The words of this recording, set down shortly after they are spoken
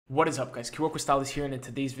What is up, guys? Krystallis here, and in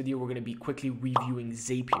today's video we're going to be quickly reviewing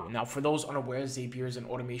Zapier. Now, for those unaware, Zapier is an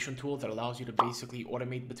automation tool that allows you to basically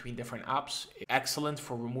automate between different apps. Excellent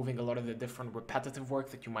for removing a lot of the different repetitive work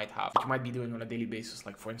that you might have, that you might be doing on a daily basis.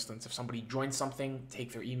 Like, for instance, if somebody joins something,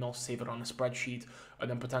 take their email, save it on a spreadsheet, and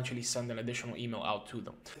then potentially send an additional email out to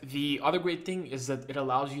them. The other great thing is that it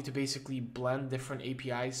allows you to basically blend different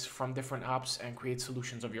APIs from different apps and create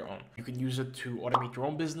solutions of your own. You can use it to automate your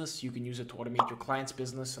own business, you can use it to automate your client's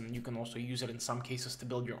business, and you can also use it in some cases to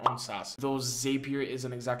build your own SaaS. Though Zapier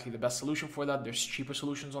isn't exactly the best solution for that, there's cheaper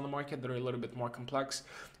solutions on the market that are a little bit more complex,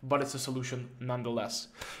 but it's a solution nonetheless.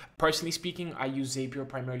 Personally speaking, I use Zapier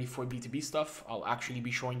primarily for B2B stuff. I'll actually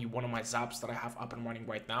be showing you one of my Zaps that I have up and running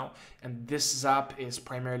right now. And this Zap is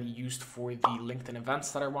primarily used for the LinkedIn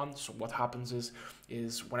events that I run. So what happens is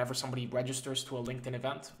whenever somebody registers to a LinkedIn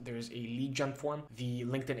event, there's a lead gen form. The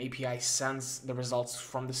LinkedIn API sends the results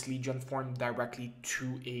from this lead gen form directly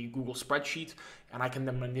to a Google spreadsheet, and I can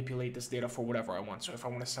then manipulate this data for whatever I want. So if I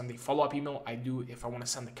want to send a follow-up email, I do. If I want to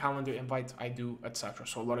send a calendar invite, I do, etc.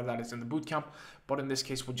 So a lot of that is in the bootcamp, but in this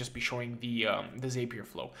case, we'll just be showing the Zapier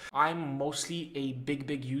flow. I'm mostly a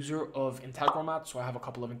big user of Integromat, so I have a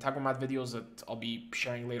couple of Integromat videos that I'll be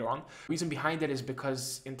sharing later on. The reason behind it is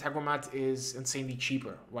because Integromat is insanely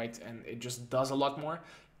cheaper, right? And it just does a lot more,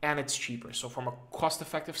 and it's cheaper. So from a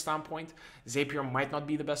cost-effective standpoint, Zapier might not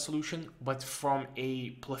be the best solution, but from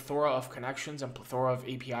a plethora of connections and plethora of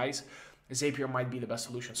APIs, Zapier might be the best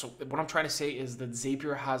solution. So what I'm trying to say is that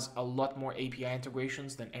Zapier has a lot more API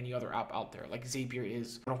integrations than any other app out there. Like, Zapier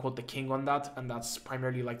is, quote unquote, the king on that, and that's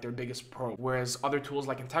primarily like their biggest pro. Whereas other tools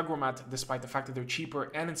like Integromat, despite the fact that they're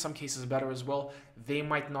cheaper and in some cases better as well, they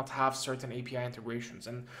might not have certain API integrations.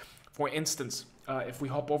 And for instance, if we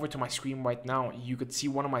hop over to my screen right now, you could see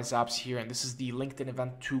one of my Zaps here, and this is the LinkedIn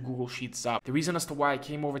event to Google Sheets Zap. The reason as to why I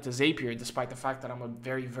came over to Zapier, despite the fact that I'm a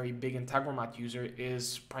very big Integromat user,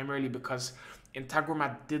 is primarily because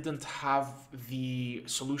Integromat didn't have the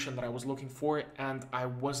solution that I was looking for, and I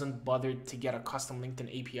wasn't bothered to get a custom LinkedIn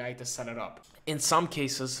API to set it up. In some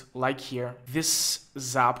cases, like here, this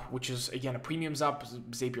Zap, which is again a premium Zap,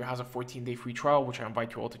 Zapier has a 14-day free trial, which I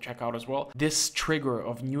invite you all to check out as well. This trigger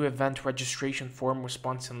of new event registration form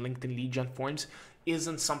response in LinkedIn lead gen forms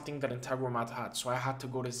isn't something that Integromat had, so I had to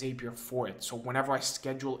go to Zapier for it. So whenever I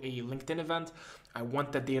schedule a LinkedIn event, I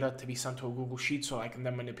want the data to be sent to a Google Sheet so I can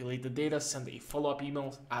then manipulate the data, send a follow-up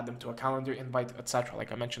email, add them to a calendar invite, etc.,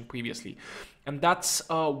 like I mentioned previously. And that's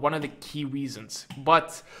one of the key reasons.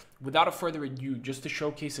 But without further ado, just to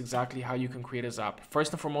showcase exactly how you can create a Zap,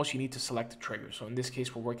 first and foremost, you need to select a trigger. So in this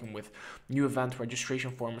case, we're working with new event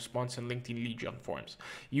registration form response and LinkedIn lead gen forms.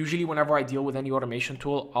 Usually, whenever I deal with any automation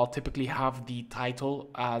tool, I'll typically have the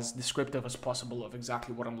title as descriptive as possible of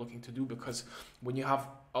exactly what I'm looking to do, because when you have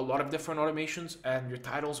a lot of different automations and your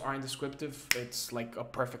titles aren't descriptive, it's like a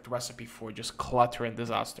perfect recipe for just clutter and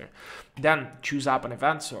disaster. Then choose app and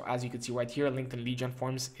event. So as you can see right here, LinkedIn lead gen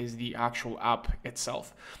forms is the actual app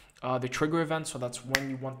itself. The trigger event, so that's when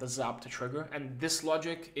you want the Zap to trigger. And this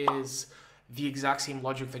logic is the exact same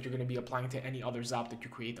logic that you're going to be applying to any other Zap that you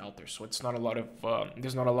create out there. So it's not a lot of,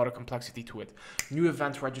 there's not a lot of complexity to it. New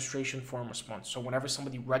event registration form response. So whenever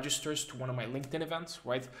somebody registers to one of my LinkedIn events,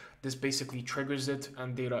 right, this basically triggers it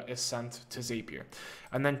and data is sent to Zapier.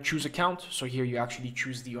 And then choose account. So here you actually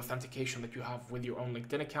choose the authentication that you have with your own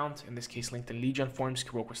LinkedIn account. In this case, LinkedIn lead gen forms,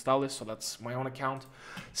 Krystallis. So that's my own account.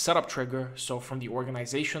 Setup trigger. So from the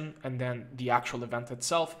organization and then the actual event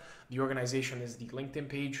itself. The organization is the LinkedIn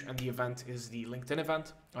page and the event is the LinkedIn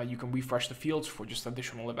event. You can refresh the fields for just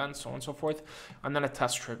additional events, so on and so forth. And then a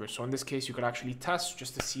test trigger. So in this case, you could actually test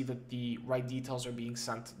just to see that the right details are being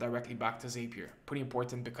sent directly back to Zapier. Pretty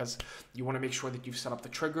important because you want to make sure that you've set up the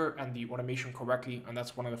trigger and the automation correctly, and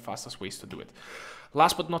that's one of the fastest ways to do it.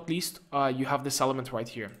 Last but not least, you have this element right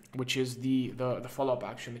here, which is the follow-up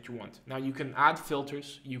action that you want. Now you can add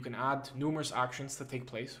filters, you can add numerous actions to take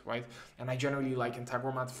place, right? And I generally like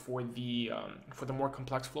Integromat for the more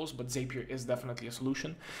complex flows, but Zapier is definitely a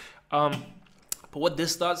solution. But what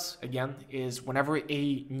this does, again, is whenever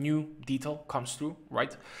a new detail comes through,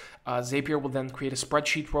 right, Zapier will then create a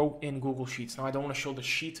spreadsheet row in Google Sheets. Now, I don't want to show the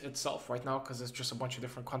sheet itself right now because it's just a bunch of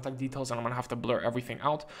different contact details and I'm going to have to blur everything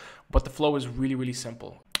out. But the flow is really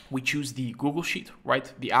simple. we choose the Google Sheet,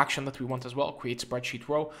 right? The action that we want as well, create spreadsheet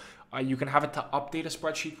row. You can have it to update a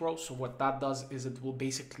spreadsheet row. So what that does is it will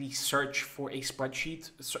basically search for a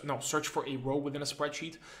spreadsheet, search for a row within a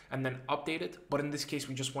spreadsheet and then update it. But in this case,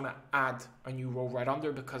 we just want to add a new row right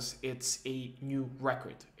under because it's a new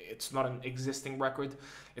record. It's not an existing record.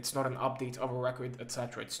 It's not an update of a record,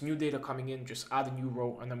 etc. It's new data coming in, just add a new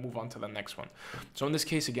row and then move on to the next one. So in this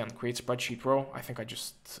case, again, create spreadsheet row. I think I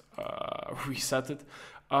just reset it.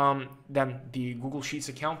 Then the Google Sheets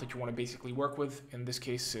account that you want to basically work with. In this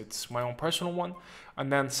case, it's my own personal one.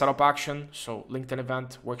 And then setup action. So LinkedIn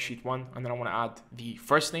event, worksheet 1. And then I want to add the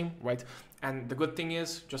first name, right? And the good thing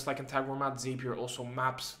is, just like in Integromat, Zapier also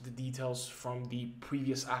maps the details from the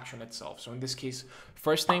previous action itself. So in this case,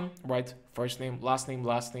 first name, right? First name, last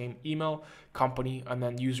name, email, company, and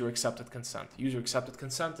then user accepted consent. User accepted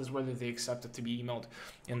consent is whether they accept it to be emailed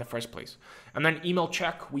in the first place. And then email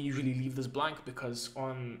check, we usually leave this blank because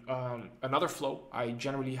on another flow, I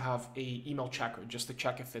generally have a email checker just to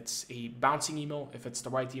check if it's a bouncing email, if it's the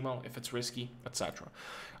right email, if it's risky, etc.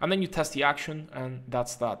 And then you test the action and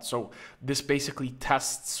that's that. So this basically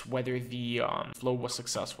tests whether the flow was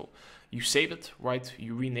successful. You save it, right?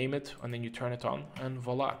 You rename it, and then you turn it on, and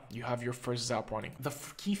voila, you have your first Zap running. The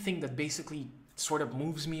key thing that basically sort of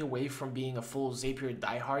moves me away from being a full Zapier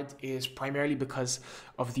diehard is primarily because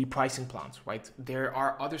of the pricing plans, right? There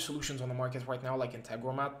are other solutions on the market right now, like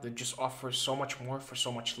Integromat, that just offer so much more for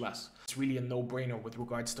so much less. It's really a no-brainer with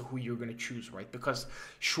regards to who you're going to choose, right? Because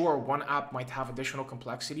sure, one app might have additional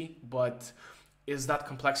complexity, but is that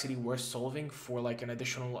complexity worth solving for like an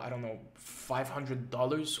additional, I don't know,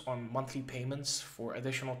 $500 on monthly payments for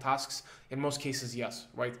additional tasks? In most cases, yes,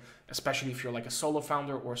 right? Especially if you're like a solo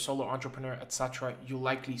founder or a solo entrepreneur, etc. You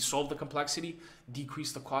likely solve the complexity,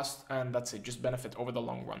 decrease the cost, and that's it, just benefit over the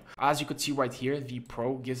long run. As you could see right here, the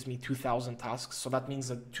Pro gives me 2,000 tasks. So that means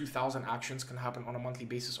that 2,000 actions can happen on a monthly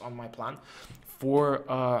basis on my plan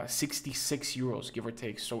for 66 euros, give or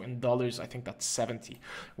take. So in dollars, I think that's 70.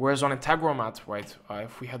 Whereas on Integromat, right,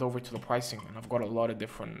 if we head over to the pricing, and I've got a lot of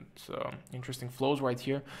different interesting flows right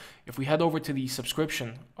here. If we head over to the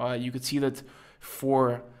subscription, you could see that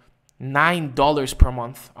for $9 per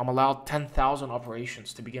month, I'm allowed 10,000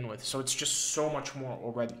 operations to begin with. So it's just so much more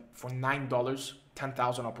already. For $9,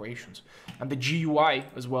 10,000 operations. And the GUI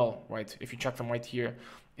as well, right? If you check them right here,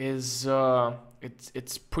 is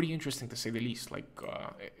it's pretty interesting to say the least. Like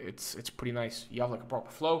it's pretty nice. You have like a proper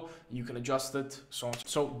flow, you can adjust it, so on.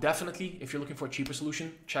 So definitely, if you're looking for a cheaper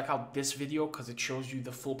solution, check out this video because it shows you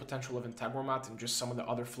the full potential of Integromat and just some of the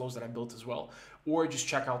other flows that I built as well. Or just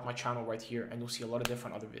check out my channel right here and you'll see a lot of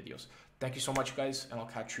different other videos. Thank you so much, guys, and I'll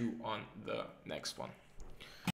catch you on the next one.